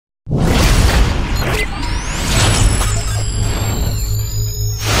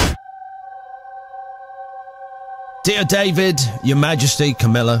Dear David, Your Majesty,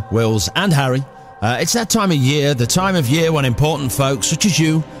 Camilla, Wills and Harry, it's that time of year, the time of year when important folks such as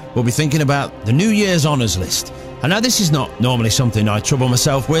you will be thinking about the New Year's honours list. And now this is not normally something I trouble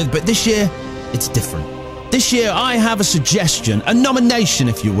myself with, but this year it's different. This year I have a suggestion, a nomination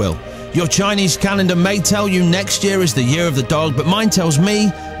if you will. Your Chinese calendar may tell you next year is the year of the dog, but mine tells me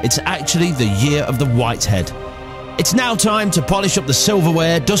it's actually the year of the whitehead. It's now time to polish up the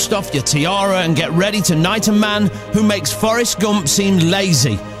silverware, dust off your tiara and get ready to knight a man who makes Forrest Gump seem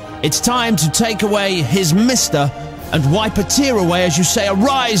lazy. It's time to take away his mister and wipe a tear away as you say,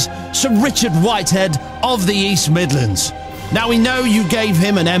 "Arise, Sir Richard Whitehead of the East Midlands." Now we know you gave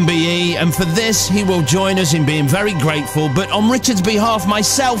him an MBE, and for this he will join us in being very grateful, but on Richard's behalf,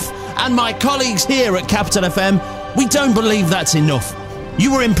 myself and my colleagues here at Capital FM, we don't believe that's enough.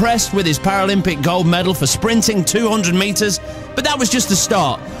 You were impressed with his Paralympic gold medal for sprinting 200 metres, but that was just the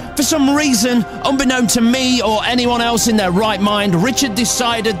start. For some reason, unbeknown to me or anyone else in their right mind, Richard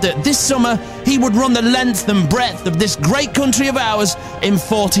decided that this summer he would run the length and breadth of this great country of ours in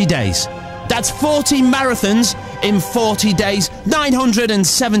 40 days. That's 40 marathons in 40 days,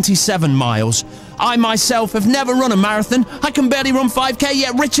 977 miles. I myself have never run a marathon. I can barely run 5k,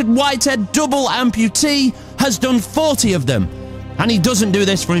 yet Richard Whitehead, double amputee, has done 40 of them. And he doesn't do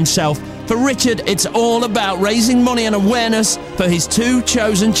this for himself. For Richard, it's all about raising money and awareness for his two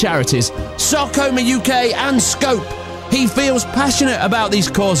chosen charities, Sarcoma UK and Scope. He feels passionate about these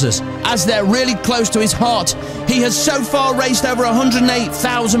causes, as they're really close to his heart. He has so far raised over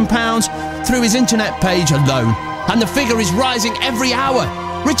 £108,000 through his internet page alone, and the figure is rising every hour.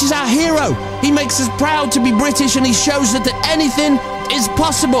 Rich is our hero. He makes us proud to be British, and he shows that anything is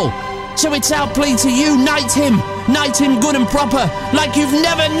possible. So it's our plea to you, knight him good and proper, like you've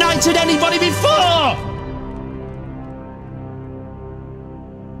never knighted anybody before!